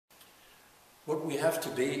What we have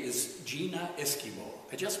today is Gina Eskimo.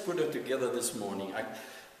 I just put it together this morning.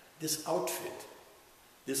 This outfit,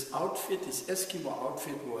 this Eskimo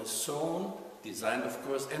outfit was sewn, designed of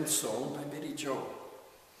course, and sewn by Betty Jo.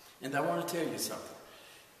 And I want to tell you something.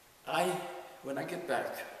 When I get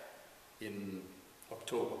back in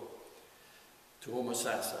October to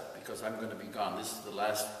Homosassa, because I'm going to be gone, this is the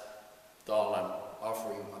last doll I'm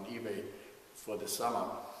offering on eBay for the summer,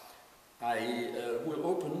 I will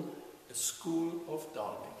open a school of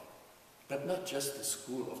doll making. But not just a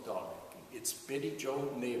school of doll making, it's Betty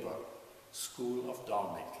Jo Naber School of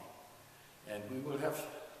Doll Making. And we will have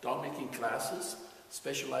doll making classes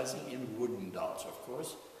specializing in wooden dolls, of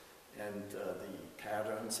course, and the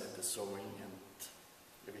patterns and the sewing and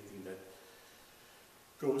everything that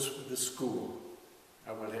goes with the school.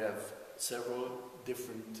 I will have several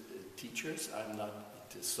different teachers. I'm not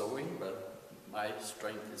into sewing, but my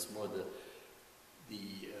strength is more the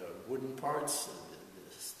wooden parts,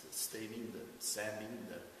 the staining, the sanding,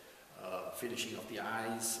 the finishing of the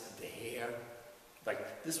eyes, the hair.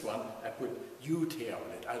 Like this one, I put ute hair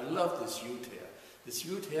on it. I love this ute hair. This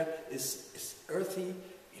ute hair is earthy,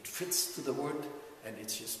 it fits to the wood, and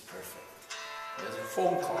it's just perfect. There's a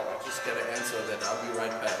phone call, I just got to answer that. I'll be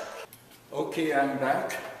right back. Okay, I'm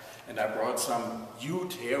back, and I brought some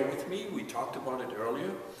ute hair with me. We talked about it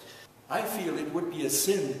earlier. I feel it would be a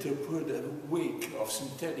sin to put a wig of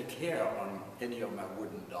synthetic hair on any of my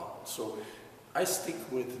wooden dolls. So I stick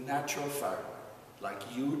with natural fiber, like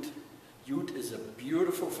ute. Ute is a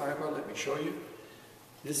beautiful fiber, let me show you.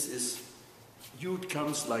 Ute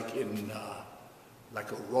comes like in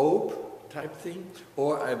like a robe type thing,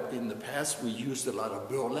 or in the past we used a lot of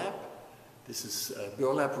burlap. This is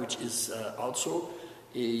burlap, which is also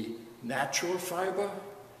a natural fiber,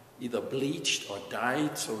 either bleached or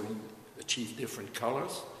dyed, so you achieve different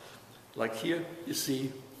colors. Like here, you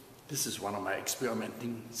see, this is one of my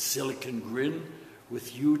experimenting silicone grin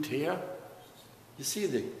with ute hair. You see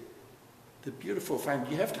the beautiful fiber.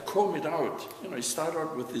 You have to comb it out. You know, you start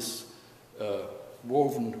out with this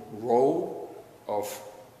woven row of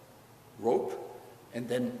rope, and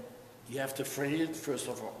then you have to fray it first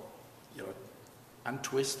of all, you know,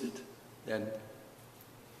 untwist it, then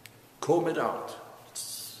comb it out.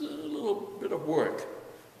 It's a little bit of work,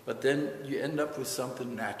 but then you end up with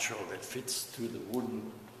something natural that fits to the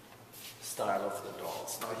wooden style of the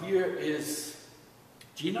dolls. Now here is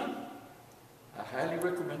Gina. I highly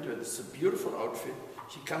recommend her. It's a beautiful outfit.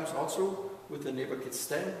 She comes also with a neighbor kit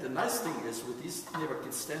stand. The nice thing is with these neighbor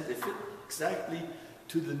kit stand, they fit exactly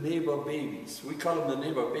to the neighbor babies. We call them the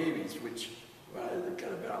neighbor babies, which, well, they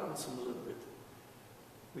gotta balance them a little bit.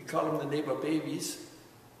 We call them the neighbor babies.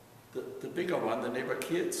 The bigger one, the neighbor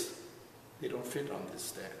kids, they don't fit on this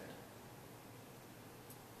stand.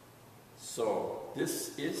 So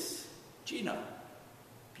this is Gina.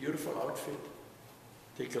 Beautiful outfit.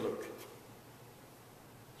 Take a look.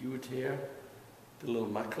 Ute hair, the little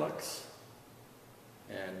mucklucks,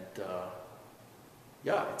 and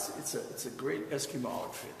yeah, it's a great Eskimo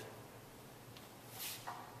outfit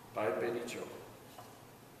by Betty Jo.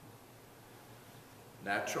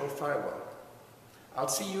 Natural fiber. I'll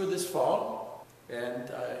see you this fall, and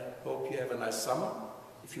I hope you have a nice summer.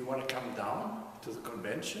 If you want to come down to the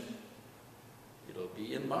convention, it'll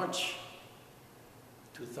be in March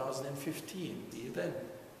 2015. See you then.